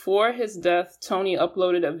 Before his death, Tony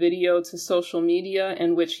uploaded a video to social media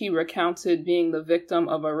in which he recounted being the victim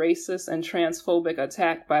of a racist and transphobic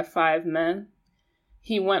attack by 5 men.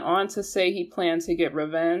 He went on to say he planned to get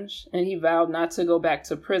revenge, and he vowed not to go back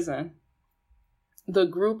to prison. The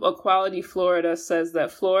group Equality Florida says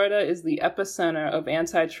that Florida is the epicenter of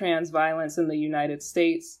anti-trans violence in the United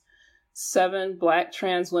States. 7 Black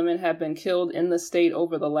trans women have been killed in the state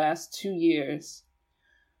over the last 2 years.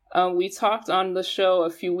 We talked on the show a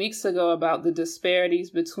few weeks ago about the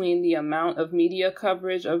disparities between the amount of media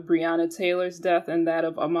coverage of Breonna Taylor's death and that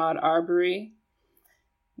of Ahmaud Arbery.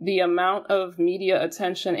 The amount of media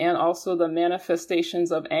attention and also the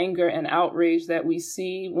manifestations of anger and outrage that we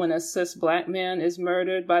see when a cis Black man is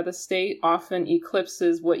murdered by the state often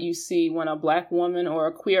eclipses what you see when a Black woman or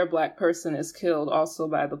a queer Black person is killed also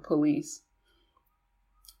by the police.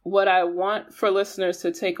 What I want for listeners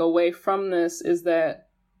to take away from this is that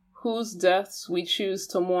whose deaths we choose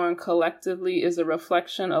to mourn collectively is a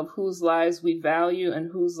reflection of whose lives we value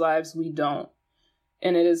and whose lives we don't.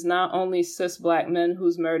 And it is not only cis Black men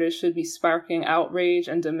whose murders should be sparking outrage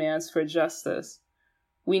and demands for justice.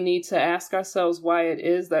 We need to ask ourselves why it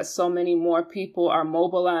is that so many more people are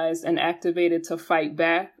mobilized and activated to fight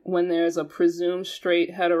back when there is a presumed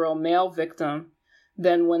straight hetero male victim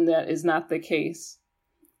than when that is not the case.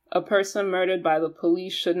 A person murdered by the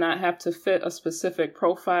police should not have to fit a specific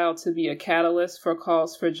profile to be a catalyst for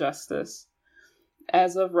calls for justice.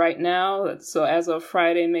 As of right now, so as of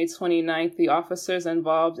Friday, May 29th, the officers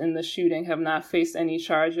involved in the shooting have not faced any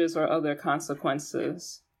charges or other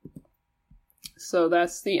consequences. So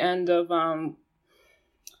that's the end of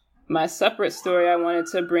my separate story I wanted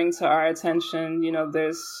to bring to our attention. You know,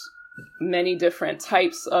 there's many different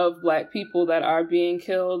types of Black people that are being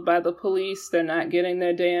killed by the police. They're not getting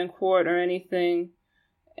their day in court or anything.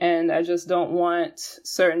 And I just don't want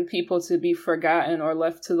certain people to be forgotten or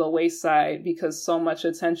left to the wayside because so much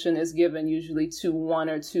attention is given usually to 1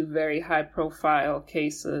 or 2 very high profile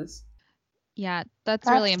cases. Yeah, that's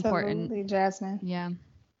really important. Absolutely, Jasmine. Yeah.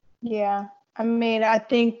 Yeah. I mean, I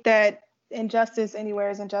think that injustice anywhere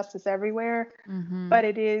is injustice everywhere, but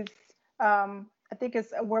it is, I think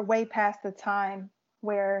we're way past the time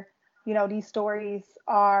where, you know, these stories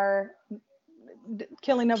are,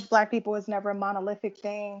 killing of Black people is never a monolithic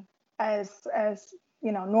thing as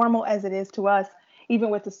you know, normal as it is to us, even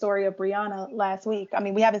with the story of Breonna last week. I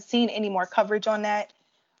mean, we haven't seen any more coverage on that.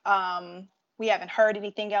 We haven't heard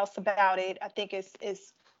anything else about it. I think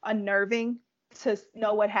it's unnerving to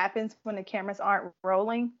know what happens when the cameras aren't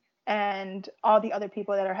rolling and all the other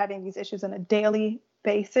people that are having these issues on a daily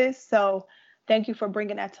basis. So thank you for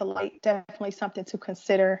bringing that to light. Definitely something to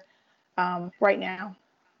consider right now.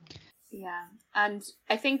 Yeah. And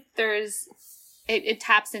I think it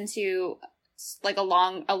taps into like a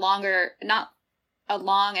long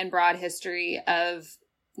and broad history of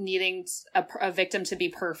needing a victim to be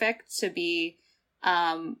perfect, to be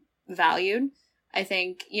valued. I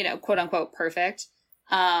think, you know, quote unquote perfect,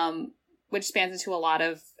 which spans into a lot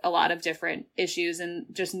of different issues and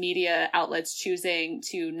just media outlets choosing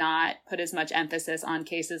to not put as much emphasis on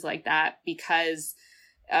cases like that because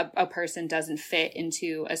a person doesn't fit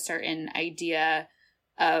into a certain idea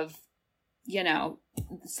of, you know,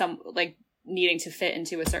 some like needing to fit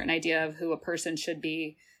into a certain idea of who a person should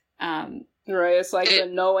be. Right, it's like the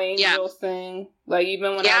no angel thing. Like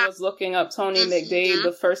even when I was looking up Tony McDade,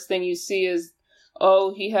 the first thing you see is,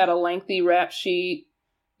 oh, he had a lengthy rap sheet.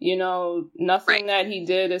 You know, nothing that he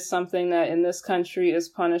did is something that in this country is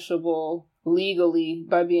punishable legally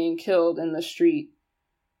by being killed in the street.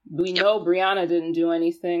 We know Breonna didn't do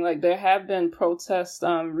anything. Like there have been protests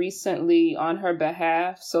recently on her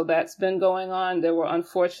behalf, so that's been going on. There were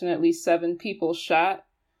unfortunately 7 people shot,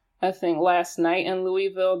 I think last night in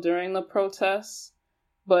Louisville during the protests.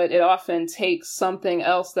 But it often takes something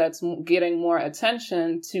else that's getting more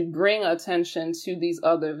attention to bring attention to these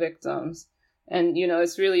other victims. And, you know,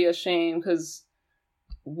 it's really a shame because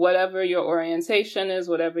whatever your orientation is,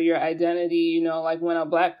 whatever your identity, you know, like when a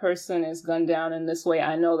Black person is gunned down in this way,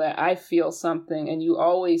 I know that I feel something. And you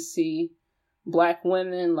always see Black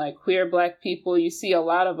women, like queer Black people. You see a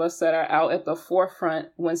lot of us that are out at the forefront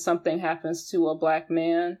when something happens to a Black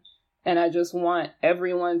man. And I just want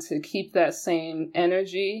everyone to keep that same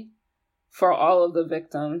energy for all of the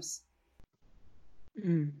victims.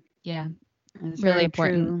 Yeah, That's really very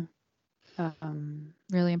important. true.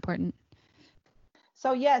 Really important.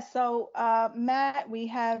 So Matt, we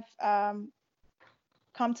have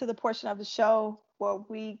come to the portion of the show where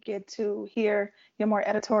we get to hear your more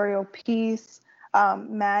editorial piece.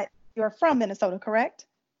 Matt, you're from Minnesota, correct?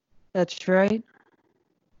 That's right.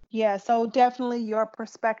 Yeah, so definitely your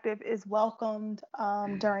perspective is welcomed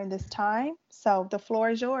during this time. So the floor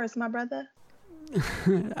is yours, my brother.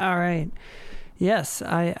 All right. Yes,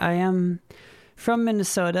 I am from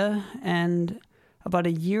Minnesota, and about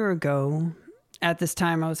a year ago, at this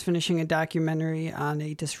time, I was finishing a documentary on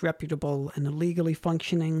a disreputable and illegally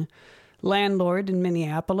functioning landlord in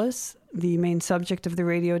Minneapolis. The main subject of the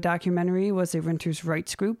radio documentary was a renters'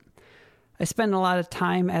 rights group. I spent a lot of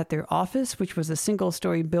time at their office, which was a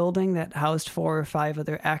single-story building that housed 4 or 5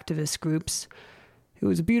 other activist groups. It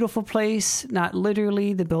was a beautiful place. Not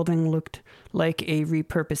literally, the building looked like a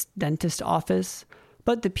repurposed dentist office,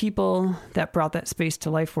 but the people that brought that space to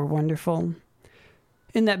life were wonderful.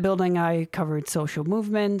 In that building, I covered social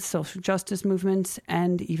movements, social justice movements,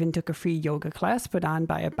 and even took a free yoga class put on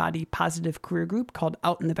by a body-positive queer group called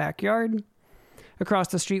Out in the Backyard. Across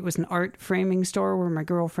the street was an art framing store where my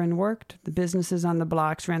girlfriend worked. The businesses on the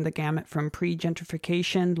blocks ran the gamut from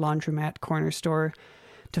pre-gentrification, laundromat, corner store,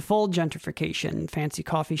 to full gentrification, fancy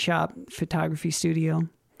coffee shop, photography studio.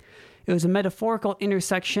 It was a metaphorical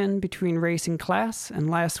intersection between race and class, and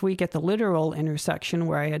last week at the literal intersection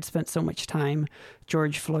where I had spent so much time,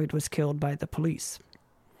 George Floyd was killed by the police.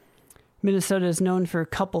 Minnesota is known for a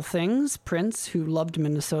couple things. Prince, who loved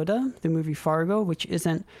Minnesota, the movie Fargo, which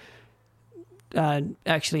isn't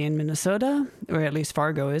actually in Minnesota, or at least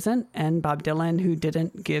Fargo isn't, and Bob Dylan, who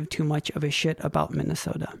didn't give too much of a shit about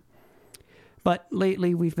Minnesota. But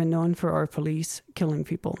lately, we've been known for our police killing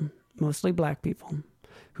people, mostly black people,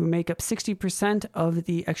 who make up 60% of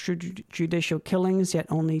the extrajudicial killings, yet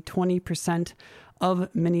only 20% of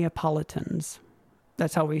Minneapolitans.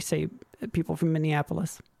 That's how we say people from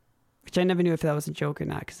Minneapolis, which I never knew if that was a joke or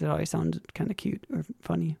not, because it always sounded kind of cute or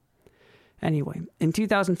funny. Anyway, in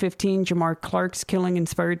 2015, Jamar Clark's killing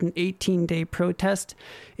inspired an 18-day protest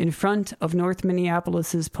in front of North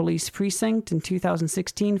Minneapolis's police precinct. In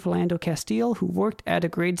 2016, Philando Castile, who worked at a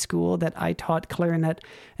grade school that I taught clarinet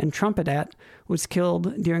and trumpet at, was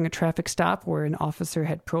killed during a traffic stop where an officer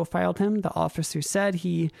had profiled him. The officer said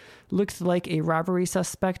he looked like a robbery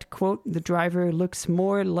suspect. Quote, "The driver looks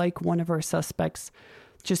more like one of our suspects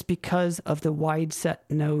just because of the wide-set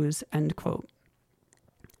nose," end quote.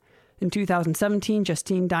 In 2017,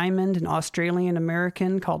 Justine Diamond, an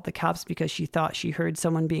Australian-American, called the cops because she thought she heard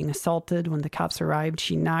someone being assaulted. When the cops arrived,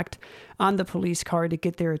 she knocked on the police car to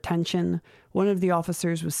get their attention. One of the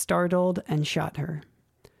officers was startled and shot her.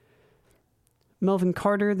 Melvin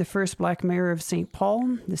Carter, the first black mayor of St.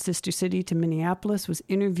 Paul, the sister city to Minneapolis, was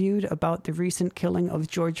interviewed about the recent killing of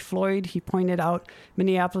George Floyd. He pointed out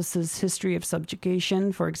Minneapolis's history of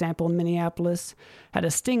subjugation. For example, Minneapolis had a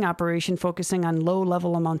sting operation focusing on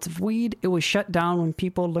low-level amounts of weed. It was shut down when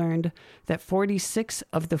people learned that 46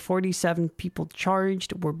 of the 47 people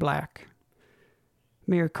charged were black.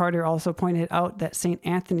 Mayor Carter also pointed out that St.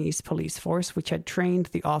 Anthony's police force, which had trained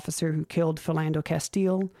the officer who killed Philando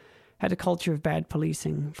Castile, had a culture of bad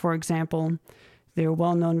policing. For example, their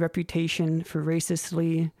well-known reputation for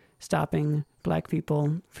racistly stopping black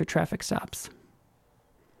people for traffic stops.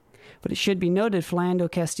 But it should be noted, Philando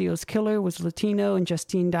Castile's killer was Latino and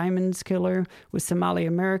Justine Diamond's killer was Somali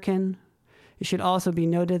American. It should also be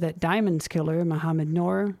noted that Diamond's killer, Mohammed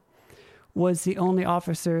Noor, was the only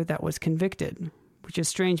officer that was convicted, which is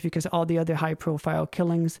strange because all the other high-profile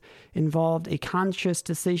killings involved a conscious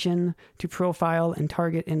decision to profile and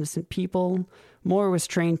target innocent people. Moore was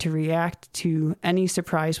trained to react to any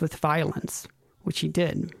surprise with violence, which he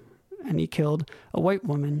did, and he killed a white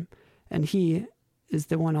woman, and he is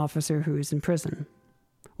the one officer who is in prison,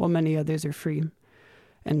 while many others are free,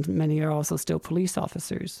 and many are also still police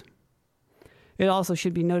officers. It also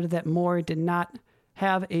should be noted that Moore did not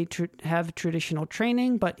have traditional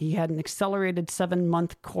training, but he had an accelerated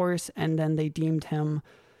 7-month course, and then they deemed him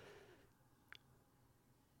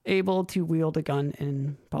able to wield a gun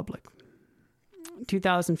in public.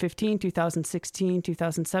 2015, 2016,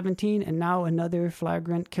 2017, and now another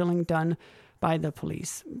flagrant killing done by the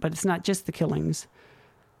police. But it's not just the killings.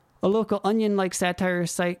 A local Onion-like satire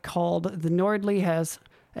site called The Nordly has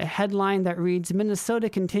a headline that reads, "Minnesota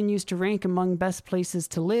continues to rank among best places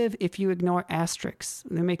to live if you ignore asterisks."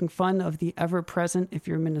 They're making fun of the ever-present "if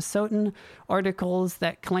you're Minnesotan" articles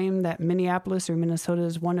that claim that Minneapolis or Minnesota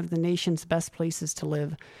is one of the nation's best places to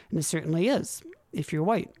live. And it certainly is, if you're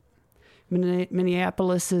white.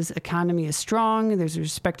 Minneapolis's economy is strong. There's a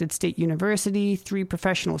respected state university, 3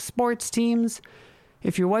 professional sports teams.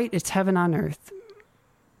 If you're white, it's heaven on earth.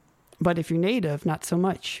 But if you're Native, not so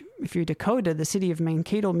much. If you're Dakota, the city of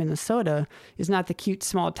Mankato, Minnesota, is not the cute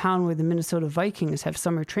small town where the Minnesota Vikings have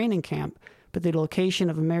summer training camp, but the location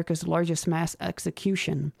of America's largest mass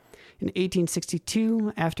execution. In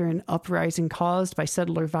 1862, after an uprising caused by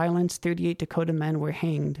settler violence, 38 Dakota men were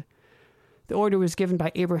hanged. The order was given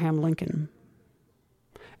by Abraham Lincoln.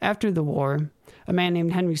 After the war, a man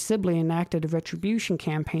named Henry Sibley enacted a retribution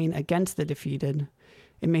campaign against the defeated.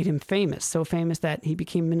 It made him famous, so famous that he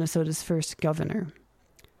became Minnesota's first governor.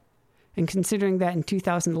 And considering that in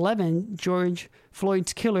 2011, George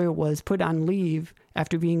Floyd's killer was put on leave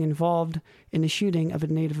after being involved in the shooting of a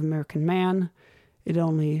Native American man, it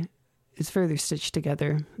only is further stitched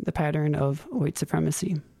together the pattern of white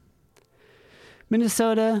supremacy.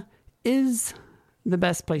 Minnesota is the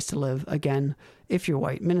best place to live, again, if you're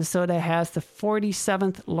white. Minnesota has the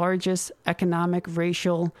 47th largest economic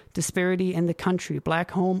racial disparity in the country.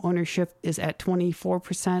 Black home ownership is at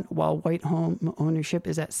 24%, while white home ownership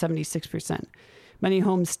is at 76%. Many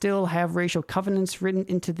homes still have racial covenants written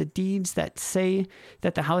into the deeds that say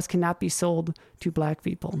that the house cannot be sold to black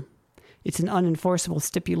people. It's an unenforceable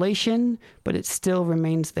stipulation, but it still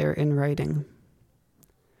remains there in writing.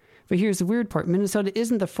 But here's the weird part. Minnesota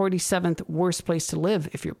isn't the 47th worst place to live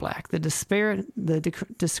if you're black. The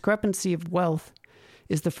discrepancy of wealth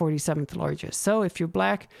is the 47th largest. So if you're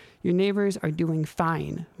black, your neighbors are doing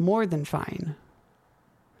fine, more than fine.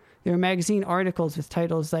 There are magazine articles with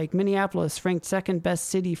titles like Minneapolis ranked second best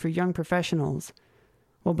city for young professionals,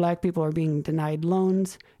 while black people are being denied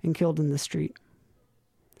loans and killed in the street.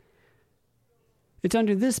 It's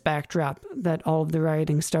under this backdrop that all of the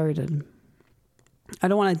rioting started. I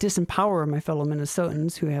don't want to disempower my fellow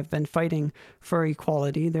Minnesotans who have been fighting for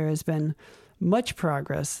equality. There has been much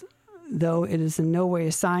progress, though it is in no way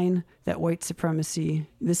a sign that white supremacy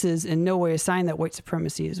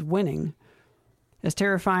is winning. As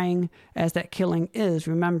terrifying as that killing is,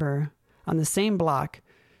 remember, on the same block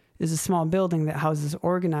is a small building that houses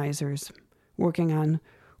organizers working on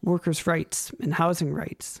workers' rights and housing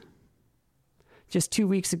rights. Just 2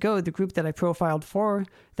 weeks ago, the group that I profiled for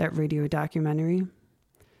that radio documentary,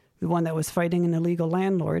 the one that was fighting an illegal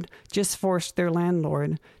landlord, just forced their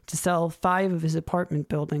landlord to sell 5 of his apartment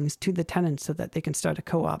buildings to the tenants so that they can start a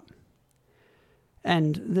co-op.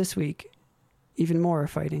 And this week, even more are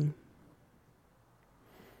fighting.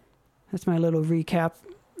 That's my little recap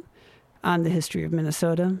on the history of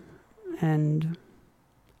Minnesota and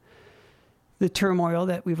the turmoil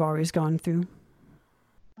that we've always gone through.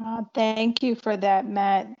 Thank you for that,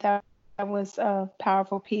 Matt. That was a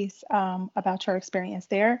powerful piece about your experience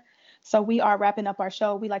there. So we are wrapping up our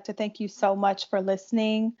show. We'd like to thank you so much for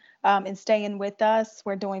listening and staying with us.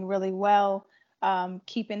 We're doing really well,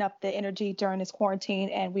 keeping up the energy during this quarantine,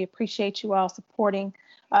 and we appreciate you all supporting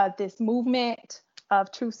this movement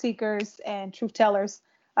of truth seekers and truth tellers,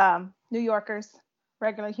 New Yorkers,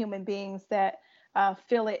 regular human beings that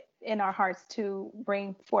feel it in our hearts to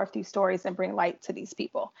bring forth these stories and bring light to these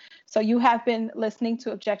people. So you have been listening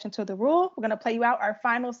to Objection to the Rule. We're going to play you out. Our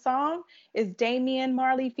final song is Damian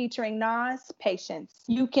Marley featuring Nas, Patience.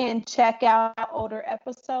 You can check out older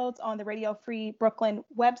episodes on the Radio Free Brooklyn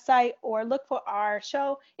website or look for our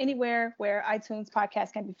show anywhere where iTunes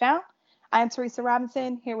podcasts can be found. I'm Teresa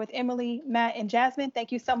Robinson here with Emily, Matt, and Jasmine.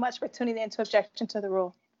 Thank you so much for tuning in to Objection to the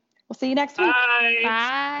Rule. We'll see you next week.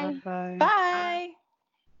 Bye. Bye. Bye. Bye.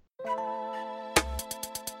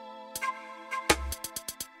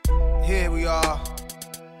 Here we are.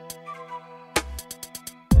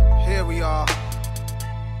 Here we are.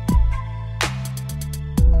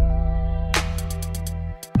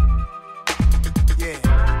 Yeah.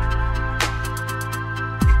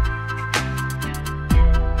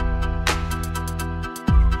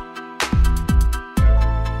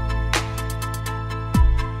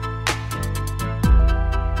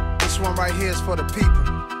 This one right here is for the people.